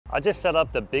I just set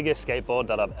up the biggest skateboard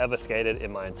that I've ever skated in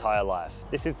my entire life.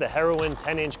 This is the Heroin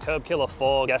 10-inch Curb Killer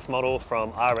 4 guest model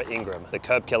from Ira Ingram, the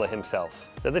Curb Killer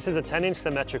himself. So this is a 10-inch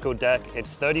symmetrical deck.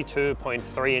 It's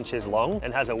 32.3 inches long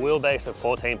and has a wheelbase of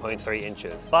 14.3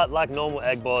 inches. But like normal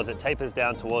egg boards, it tapers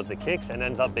down towards the kicks and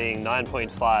ends up being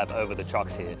 9.5 over the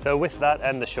trucks here. So with that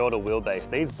and the shorter wheelbase,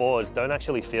 these boards don't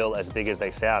actually feel as big as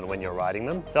they sound when you're riding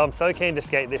them. So I'm so keen to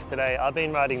skate this today. I've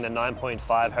been riding the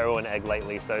 9.5 Heroin egg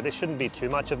lately, so this shouldn't be too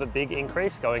much of a big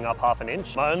increase going up half an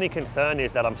inch. My only concern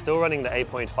is that I'm still running the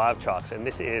 8.5 trucks and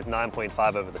this is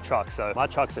 9.5 over the truck. So my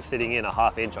trucks are sitting in a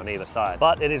half inch on either side.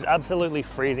 But it is absolutely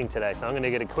freezing today. So I'm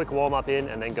gonna get a quick warm up in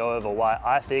and then go over why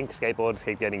I think skateboards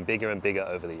keep getting bigger and bigger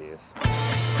over the years.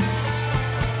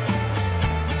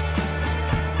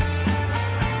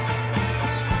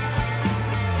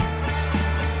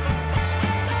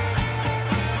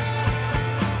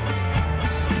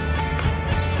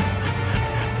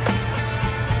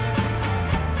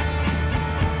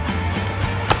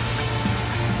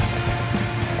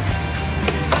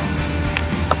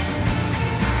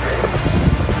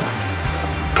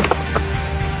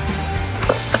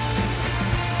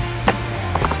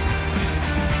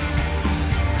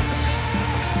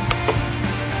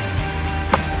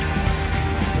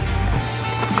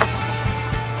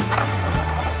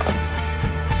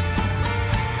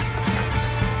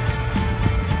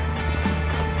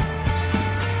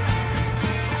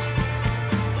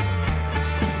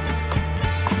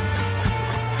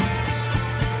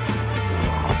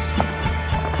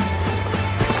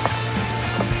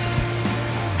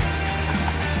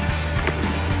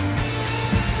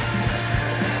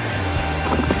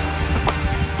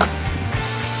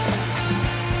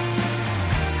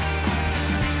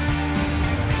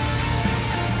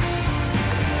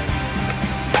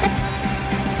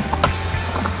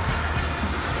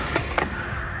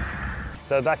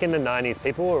 So back in the 90s,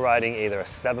 people were riding either a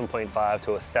 7.5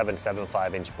 to a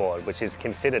 7.75 inch board, which is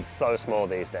considered so small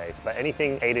these days, but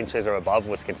anything 8 inches or above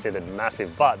was considered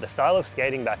massive. But the style of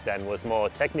skating back then was more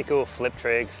technical flip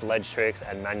tricks, ledge tricks,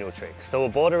 and manual tricks. So a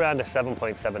board around a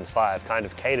 7.75 kind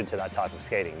of catered to that type of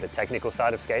skating, the technical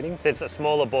side of skating, since a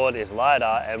smaller board is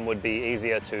lighter and would be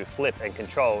easier to flip and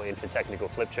control into technical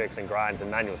flip tricks and grinds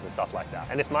and manuals and stuff like that.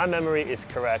 And if my memory is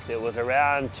correct, it was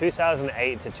around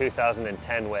 2008 to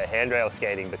 2010 where handrail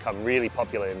skating become really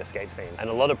popular in the skate scene. And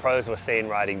a lot of pros were seen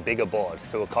riding bigger boards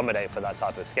to accommodate for that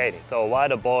type of skating. So a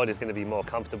wider board is going to be more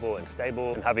comfortable and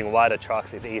stable, and having wider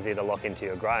trucks is easier to lock into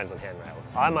your grinds on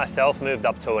handrails. I myself moved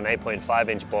up to an 8.5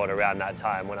 inch board around that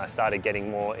time when I started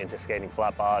getting more into skating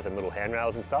flat bars and little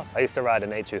handrails and stuff. I used to ride an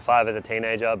 825 as a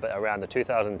teenager, but around the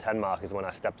 2010 mark is when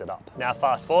I stepped it up. Now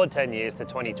fast forward 10 years to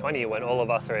 2020 when all of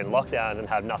us are in lockdowns and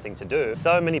have nothing to do.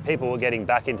 So many people were getting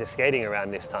back into skating around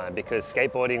this time because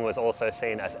skateboarding was also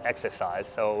seen as exercise,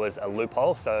 so it was a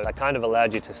loophole. So that kind of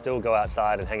allowed you to still go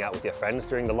outside and hang out with your friends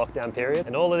during the lockdown period.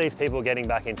 And all of these people getting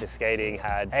back into skating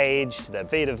had aged, their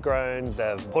feet have grown,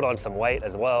 they've put on some weight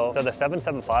as well. So the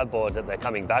 775 boards that they're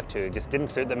coming back to just didn't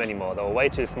suit them anymore. They were way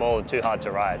too small and too hard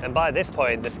to ride. And by this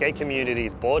point, the skate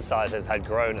community's board sizes had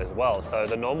grown as well. So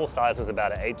the normal size was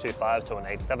about an 825 to an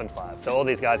 875. So all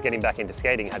these guys getting back into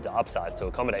skating had to upsize to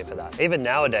accommodate for that. Even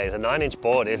nowadays, a 9-inch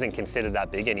board isn't considered that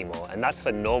big anymore. And that's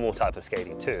for normal type of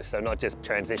skating too. So not just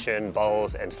transition,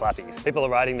 bowls, and slappies. People are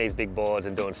riding these big boards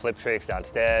and doing flip tricks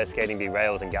downstairs, skating big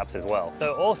rails and gaps as well.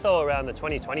 So also around the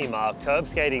 2020 mark, curb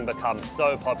skating becomes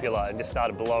so popular and just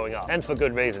started blowing up. And for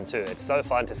good reason too. It's so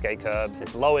fun to skate curbs,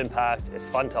 it's low impact, it's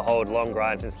fun to hold long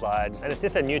grinds and slides, and it's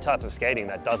just a new type of skating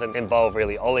that doesn't involve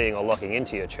really ollieing or locking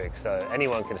into your tricks, so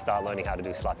anyone can start learning how to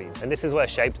do slappies. And this is where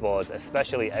shaped boards,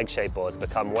 especially egg-shaped boards,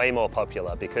 become way more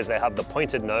popular because they have the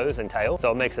pointed nose and tail,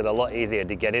 so it makes it a lot easier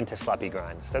to get into slappy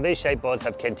grinds. So these shape boards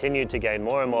have continued to gain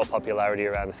more and more popularity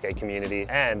around the skate community,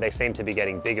 and they seem to be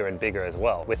getting bigger and bigger as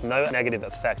well, with no negative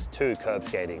effect to curb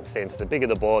skating, since the bigger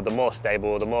the board, the more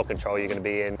stable, the more control you're going to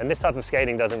be in. And this type of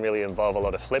skating doesn't really involve a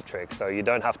lot of flip tricks, so you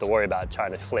don't have to worry about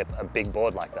trying to flip a big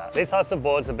board like that. These types of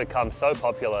boards have become so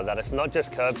popular that it's not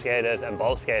just curb skaters and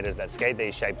bowl skaters that skate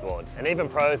these shaped boards. And even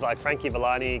pros like Frankie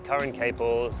Villani, Curran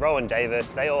Caples, Rowan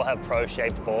Davis, they all have pro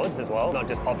shaped boards as well, not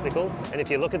just popsicles. And if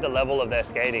you look at the level of their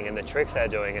skating and the tricks they're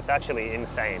doing, it's actually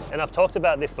insane. And I've talked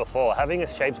about this before, having a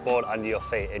shaped board under your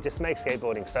feet, it just makes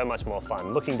skateboarding so much more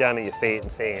fun. Looking down at your feet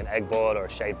and seeing an egg board or a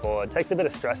shaped board takes a bit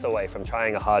of stress away from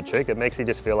trying a hard trick. It makes you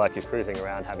just feel like you're cruising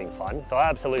around having fun. So I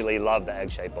absolutely love the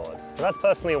egg-shaped boards. So that's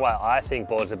personally why I think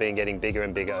boards have been getting bigger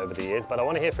and bigger over the years, but I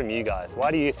want to hear from you guys.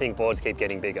 Why do you think boards keep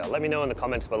getting bigger? Let me know in the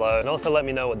comments below, and also let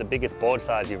me know what the biggest board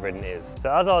size you've ridden is.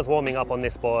 So as I was warming up on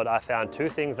this board, I found two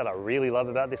things that I really love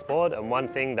about this board and one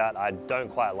thing that I don't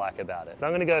quite like like about it. So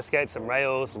I'm gonna go skate some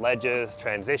rails, ledges,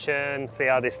 transition, see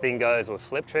how this thing goes with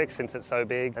flip tricks since it's so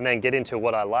big, and then get into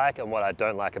what I like and what I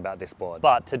don't like about this board.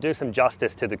 But to do some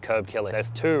justice to the Curb Killer,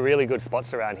 there's two really good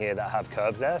spots around here that have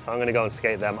curbs there, so I'm gonna go and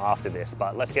skate them after this.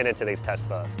 But let's get into these tests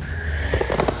first.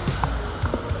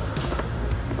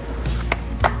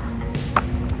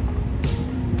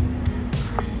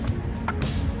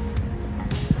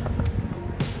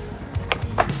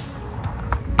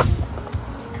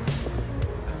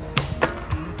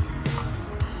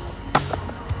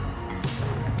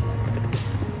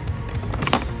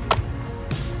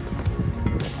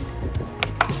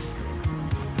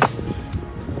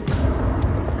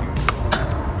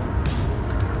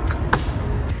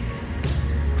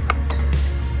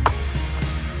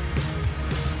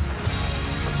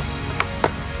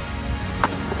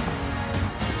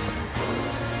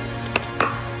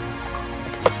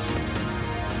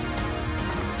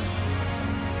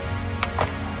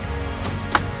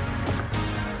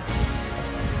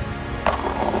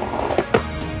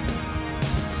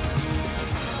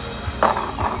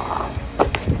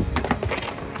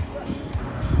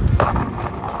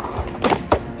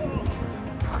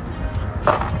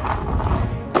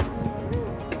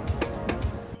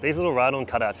 These little ride-on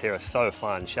cutouts here are so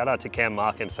fun. Shout out to Cam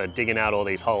Markin for digging out all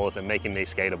these holes and making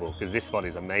these skatable, because this spot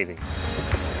is amazing.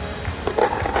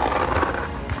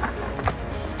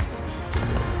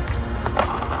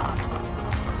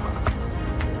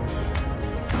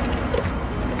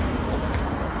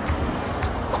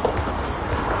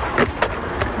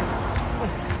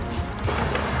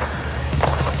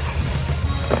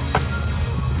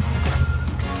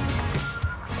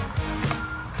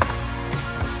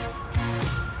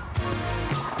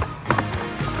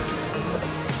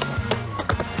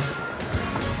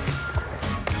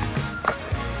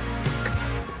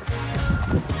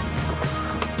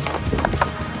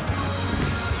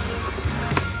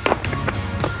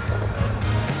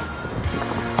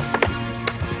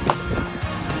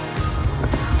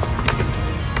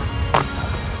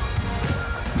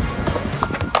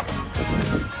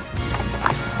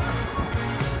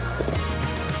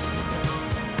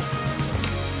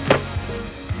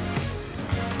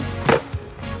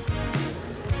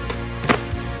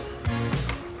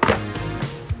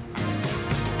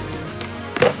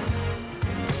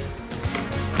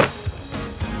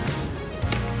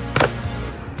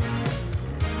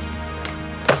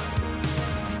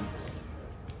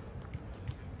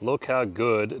 Look how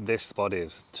good this spot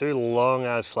is. Two long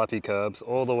ass slappy curbs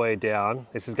all the way down.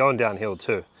 This is going downhill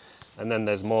too. And then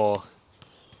there's more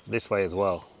this way as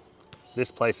well.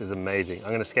 This place is amazing.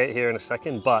 I'm gonna skate here in a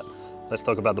second, but let's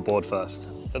talk about the board first.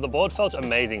 So the board felt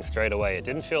amazing straight away. It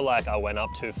didn't feel like I went up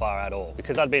too far at all.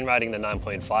 Because I'd been riding the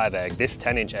 9.5 egg, this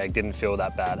 10-inch egg didn't feel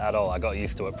that bad at all. I got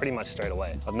used to it pretty much straight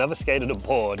away. I've never skated a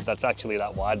board that's actually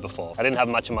that wide before. I didn't have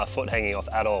much of my foot hanging off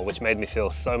at all, which made me feel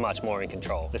so much more in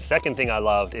control. The second thing I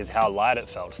loved is how light it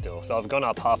felt still. So I've gone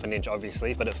up half an inch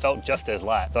obviously, but it felt just as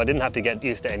light. So I didn't have to get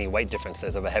used to any weight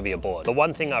differences of a heavier board. The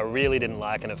one thing I really didn't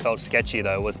like, and it felt sketchy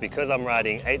though, was because I'm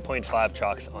riding 8.5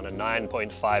 trucks on a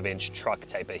 9.5-inch truck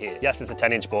taper here. Yes, it's a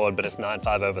 10-inch board, but it's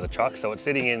 9.5 over the truck, so it's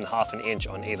sitting in half an inch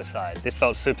on either side. This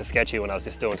felt super sketchy when I was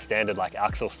just doing standard like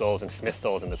axle stalls and Smith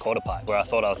stalls in the quarter pipe, where I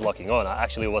thought I was locking on. I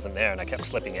actually wasn't there and I kept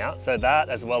slipping out. So that,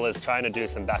 as well as trying to do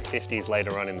some back 50s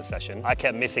later on in the session, I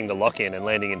kept missing the lock-in and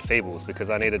landing in feebles because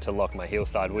I needed to lock my heel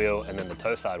side wheel and then the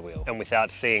toe side wheel. And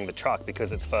without seeing the truck,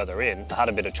 because it's further in, I had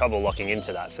a bit of trouble locking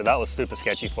into that. So that was super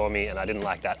sketchy for me and I didn't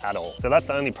like that at all. So that's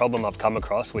the only problem I've come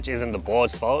across, which isn't the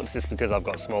board's fault. It's just because I've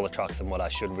got smaller trucks than what I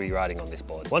should be riding on this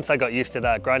board. Once I got used to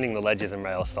that, grinding the ledges and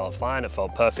rails felt fine, it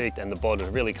felt perfect, and the board was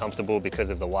really comfortable because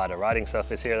of the wider riding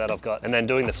surface here that I've got. And then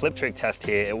doing the flip trick test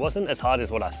here, it wasn't as hard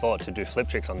as what I thought to do flip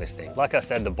tricks on this thing. Like I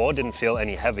said, the board didn't feel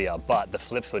any heavier, but the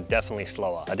flips were definitely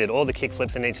slower. I did all the kick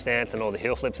flips in each stance and all the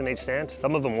heel flips in each stance.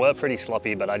 Some of them were pretty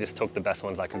sloppy, but I just took the best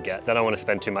ones I could get. So I don't want to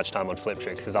spend too much time on flip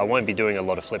tricks because I won't be doing a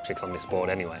lot of flip tricks on this board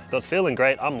anyway. So it's feeling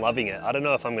great, I'm loving it. I don't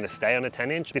know if I'm going to stay on a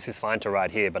 10-inch. This is fine to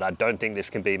ride here, but I don't think this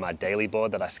can be my daily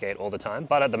board that I skate all the time.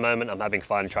 But at the moment, I'm having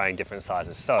fun trying different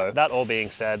sizes. So that all being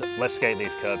said, let's skate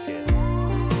these curbs here.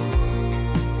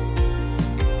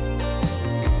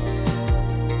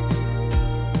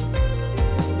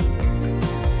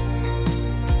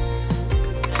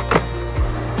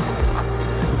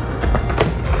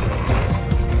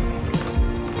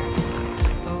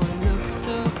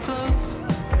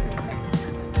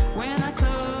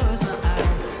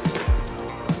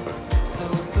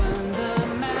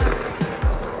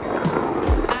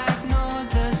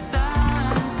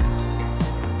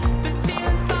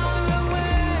 Away.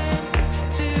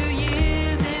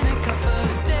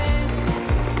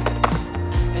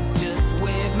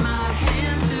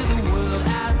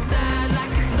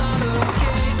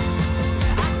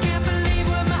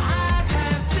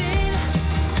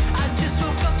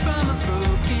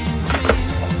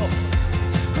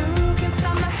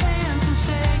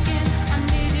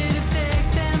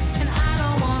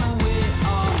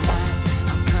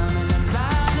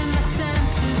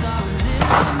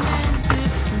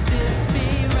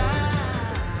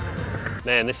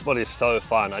 Man, this board is so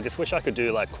fun. I just wish I could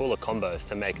do like cooler combos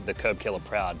to make the Curb Killer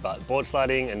proud, but board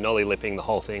sliding and nollie lipping, the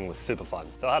whole thing was super fun.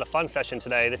 So I had a fun session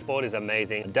today. This board is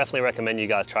amazing. I definitely recommend you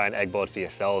guys try an egg board for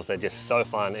yourselves. They're just so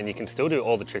fun and you can still do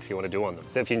all the tricks you want to do on them.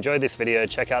 So if you enjoyed this video,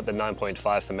 check out the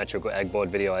 9.5 symmetrical egg board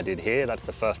video I did here. That's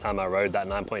the first time I rode that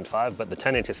 9.5, but the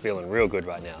 10 inch is feeling real good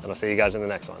right now. And I'll see you guys in the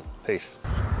next one. Peace.